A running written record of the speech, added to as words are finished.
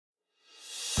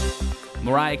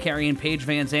Mariah, Carey, and Paige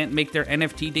Van Zant make their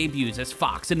NFT debuts as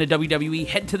Fox and the WWE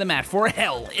head to the mat for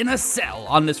Hell in a Cell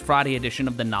on this Friday edition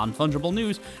of the Non-Fungible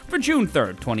News for June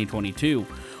 3rd, 2022.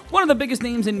 One of the biggest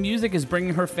names in music is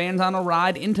bringing her fans on a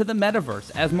ride into the metaverse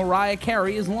as Mariah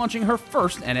Carey is launching her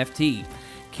first NFT.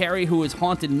 Carey, who has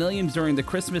haunted millions during the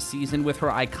Christmas season with her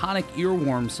iconic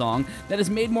earworm song that has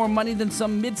made more money than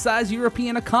some mid-sized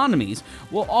European economies,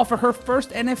 will offer her first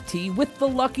NFT with the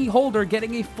lucky holder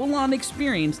getting a full-on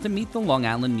experience to meet the Long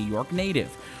Island, New York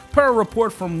native. Per a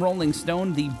report from Rolling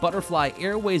Stone, the Butterfly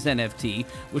Airways NFT,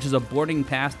 which is a boarding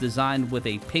pass designed with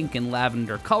a pink and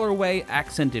lavender colorway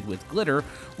accented with glitter,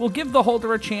 will give the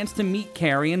holder a chance to meet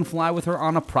Carey and fly with her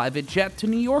on a private jet to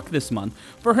New York this month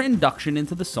for her induction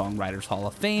into the Songwriters Hall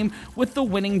of Fame, with the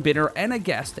winning bidder and a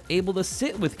guest able to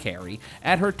sit with Carey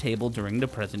at her table during the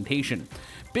presentation.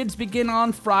 Bids begin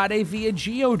on Friday via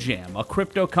GeoJam, a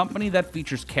crypto company that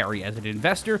features Carey as an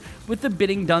investor, with the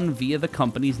bidding done via the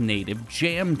company's native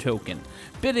Jam token.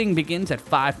 Bidding begins at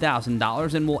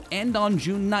 $5,000 and will end on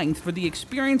June 9th for the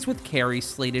experience with Carey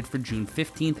slated for June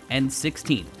 15th and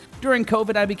 16th. During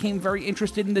COVID, I became very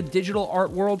interested in the digital art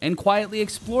world and quietly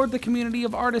explored the community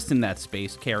of artists in that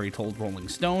space, Carey told Rolling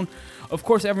Stone. Of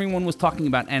course, everyone was talking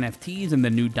about NFTs and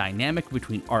the new dynamic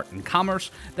between art and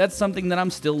commerce. That's something that I'm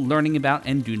still learning about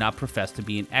and do not profess to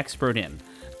be an expert in.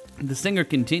 The singer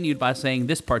continued by saying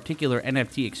this particular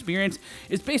NFT experience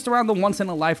is based around the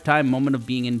once-in-a-lifetime moment of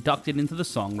being inducted into the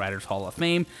Songwriters Hall of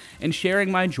Fame and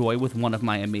sharing my joy with one of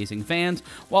my amazing fans,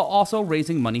 while also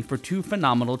raising money for two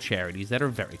phenomenal charities that are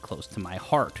very close to my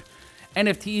heart.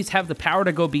 NFTs have the power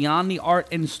to go beyond the art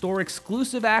and store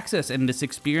exclusive access, and this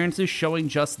experience is showing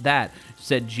just that,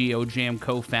 said GeoJam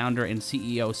co-founder and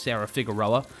CEO Sarah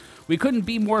Figueroa. We couldn't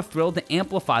be more thrilled to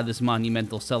amplify this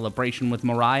monumental celebration with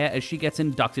Mariah as she gets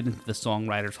inducted into the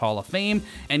Songwriters Hall of Fame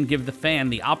and give the fan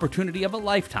the opportunity of a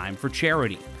lifetime for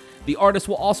charity. The artist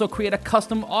will also create a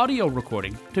custom audio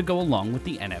recording to go along with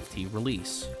the NFT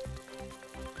release.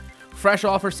 Fresh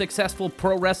off her successful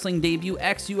pro wrestling debut,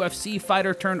 ex-UFC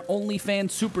fighter turned OnlyFans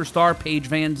superstar Paige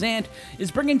Van Zant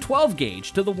is bringing 12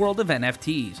 Gauge to the world of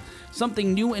NFTs.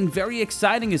 Something new and very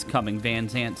exciting is coming, Van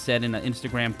Zant said in an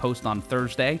Instagram post on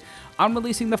Thursday. I'm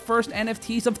releasing the first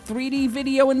NFTs of 3D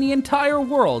video in the entire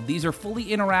world. These are fully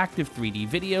interactive 3D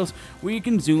videos where you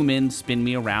can zoom in, spin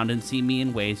me around, and see me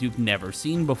in ways you've never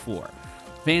seen before.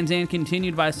 Van Zant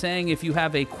continued by saying, if you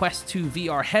have a Quest 2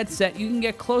 VR headset, you can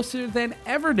get closer than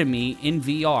ever to me in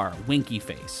VR, winky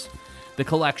face. The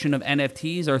collection of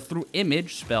NFTs are through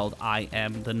Image, spelled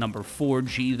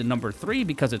IM4G3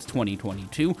 because it's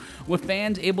 2022, with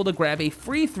fans able to grab a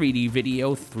free 3D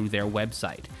video through their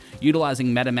website. Utilizing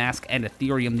MetaMask and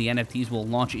Ethereum, the NFTs will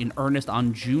launch in earnest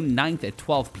on June 9th at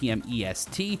 12 p.m.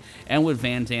 EST, and with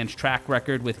Van Zant's track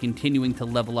record with continuing to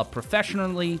level up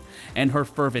professionally and her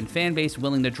fervent fan base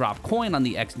willing to drop coin on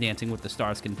the ex-Dancing with the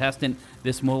Stars contestant,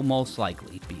 this will most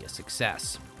likely be a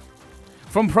success.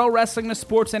 From pro wrestling to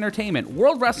sports entertainment,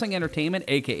 World Wrestling Entertainment,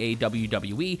 aka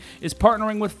WWE, is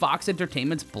partnering with Fox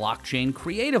Entertainment's Blockchain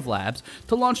Creative Labs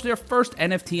to launch their first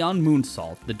NFT on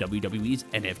Moonsault, the WWE's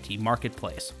NFT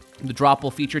marketplace. The drop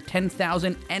will feature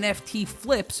 10,000 NFT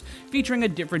flips featuring a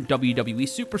different WWE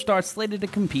superstar slated to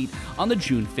compete on the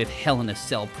June 5th Hell in a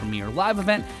Cell premiere live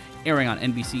event, airing on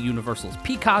NBC Universal's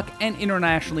Peacock and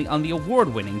internationally on the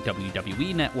award-winning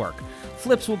WWE Network.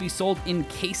 Flips will be sold in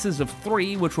cases of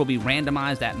 3, which will be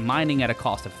randomized at mining at a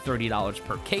cost of $30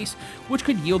 per case, which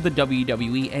could yield the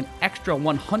WWE an extra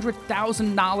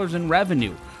 $100,000 in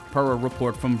revenue, per a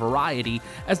report from Variety,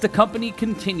 as the company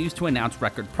continues to announce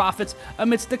record profits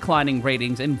amidst declining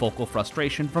ratings and vocal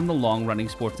frustration from the long-running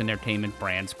sports entertainment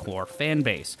brand's core fan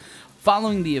base.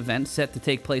 Following the event set to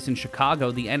take place in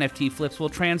Chicago, the NFT flips will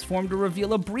transform to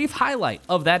reveal a brief highlight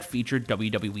of that featured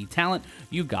WWE talent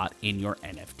you got in your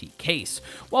NFT case.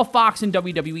 While Fox and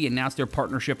WWE announced their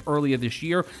partnership earlier this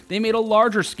year, they made a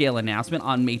larger scale announcement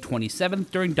on May 27th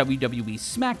during WWE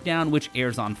SmackDown, which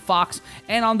airs on Fox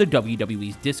and on the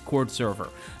WWE's Discord server.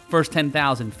 First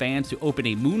 10,000 fans to open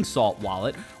a Moonsault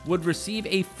wallet would receive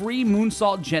a free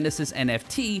Moonsault Genesis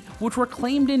NFT, which were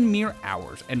claimed in mere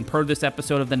hours. And per this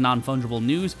episode of the Non-Fungible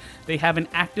News, they have an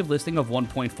active listing of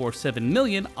 1.47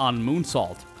 million on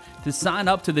Moonsault. To sign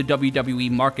up to the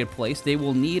WWE Marketplace, they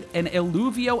will need an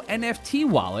Illuvio NFT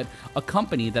wallet, a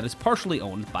company that is partially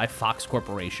owned by Fox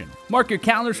Corporation. Mark your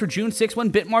calendars for June 6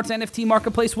 when Bitmart's NFT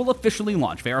Marketplace will officially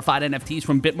launch. Verified NFTs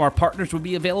from Bitmart partners will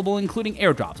be available, including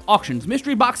airdrops, auctions,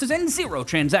 mystery boxes, and 0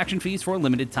 transaction fees for a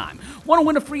limited time. Want to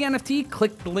win a free NFT?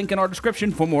 Click the link in our description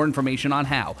for more information on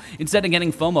how. Instead of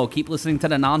getting FOMO, keep listening to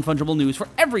the Non-Fungible News for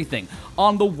everything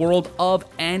on the world of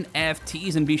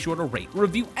NFTs, and be sure to rate,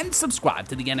 review, and subscribe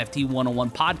to the NFT NFT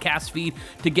 101 podcast feed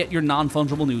to get your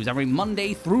non-fungible news every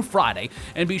Monday through Friday.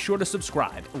 And be sure to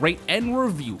subscribe, rate, and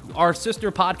review our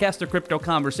sister podcast, The Crypto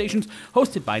Conversations,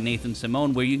 hosted by Nathan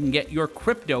Simone, where you can get your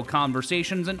crypto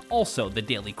conversations and also the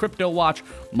Daily Crypto Watch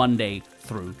Monday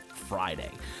through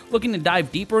Friday. Looking to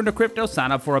dive deeper into crypto?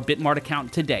 Sign up for a Bitmart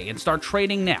account today and start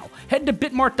trading now. Head to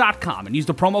bitmart.com and use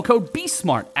the promo code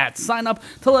BSMART at sign up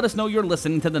to let us know you're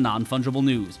listening to the non-fungible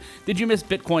news. Did you miss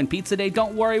Bitcoin Pizza Day?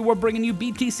 Don't worry, we're bringing you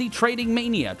BTC Trading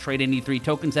Mania. Trade any 3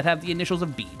 tokens that have the initials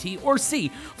of BT or C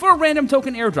for a random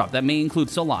token airdrop that may include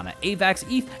Solana, AVAX,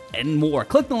 ETH, and more.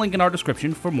 Click the link in our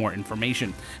description for more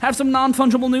information. Have some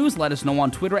non-fungible news? Let us know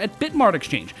on Twitter at Bitmart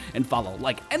Exchange, and follow,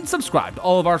 like, and subscribe to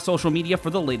all of our social media for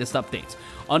the latest updates.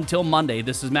 Until Monday,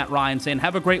 this is Matt Ryan saying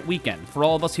have a great weekend. For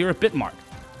all of us here at Bitmart,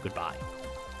 goodbye.